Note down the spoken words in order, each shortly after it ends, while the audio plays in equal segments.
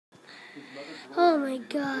Oh my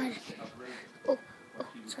god. Oh,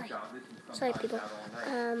 sorry. Sorry, people.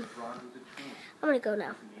 I'm gonna go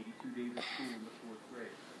now.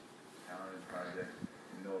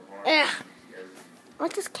 Ugh.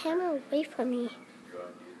 Want this camera away from me.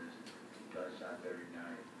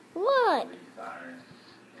 What?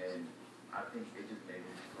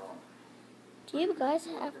 Do you guys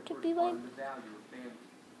have to be like...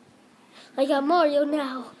 I got Mario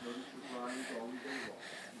now.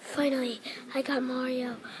 Finally, I got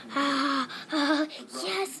Mario.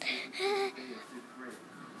 Yes.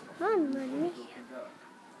 Come on, Money.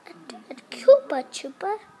 A Koopa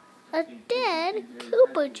Trooper. A dead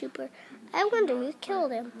Koopa Trooper. I wonder who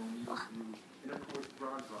killed him. Oh,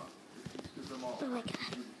 my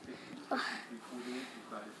god.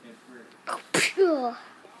 Oh.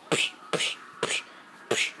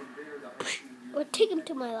 Or take him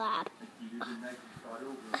to my lab.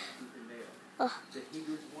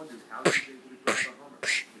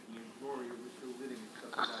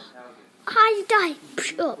 I died.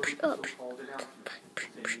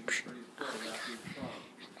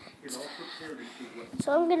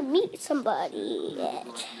 So I'm gonna meet somebody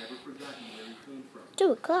at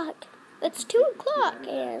 2 o'clock. It's 2 o'clock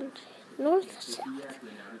and north-south.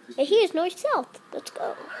 And here's north-south. Let's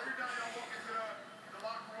go.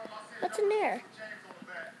 What's in there?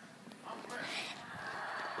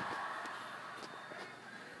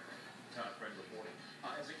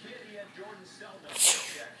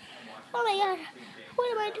 Oh my god.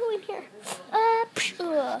 What am I doing here?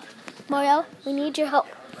 Mario, we need your help.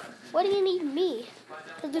 What do you need me?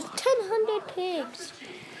 There's 1,000 pigs.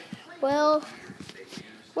 Well,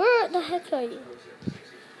 where the heck are you?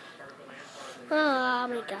 Oh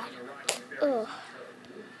my god. Ugh.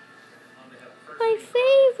 My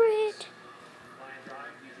favorite.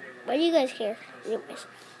 Why do you guys care? Anyways.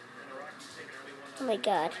 Oh my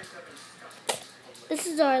god. This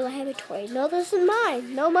is our laboratory. No, this is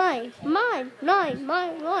mine. No, mine. Mine. Mine.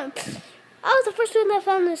 I was the first one that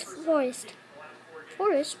found this forest.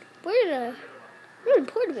 Forest? We're in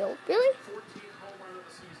Porterville. Really?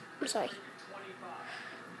 I'm sorry.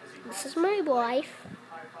 This is my wife.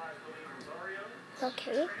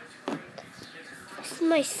 Okay. This is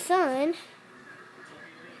my son.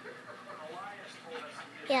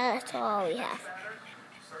 Yeah, that's all we have.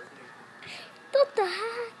 What the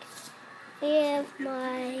heck? We have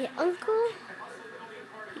my uncle.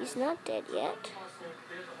 He's not dead yet.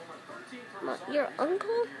 Your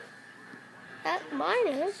uncle? Mine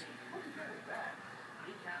is.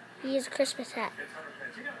 He has a Christmas hat.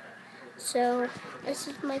 So, this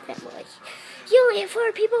is my family. You only have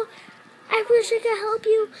 4 people? I wish I could help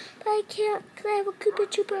you, but I can't because I have a Koopa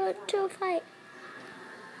Trooper to fight.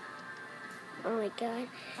 Oh my god.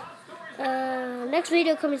 Next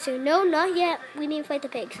video coming soon. No, not yet. We need to fight the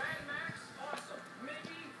pigs.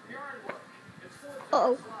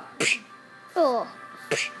 Uh-oh. Oh.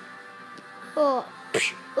 Oh.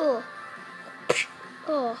 Oh.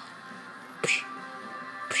 Oh.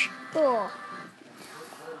 Oh.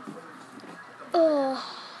 Oh.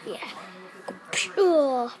 Yeah.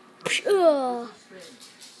 Oh. Oh.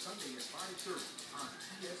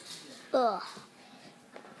 Oh.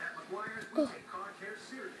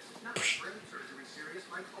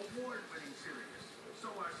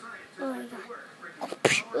 Oh my god.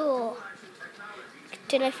 Oh.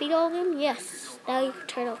 Did I feed all of them? Yes. Now you can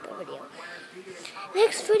turn off the video.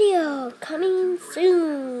 Next video coming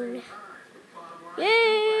soon.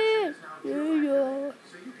 Yeah.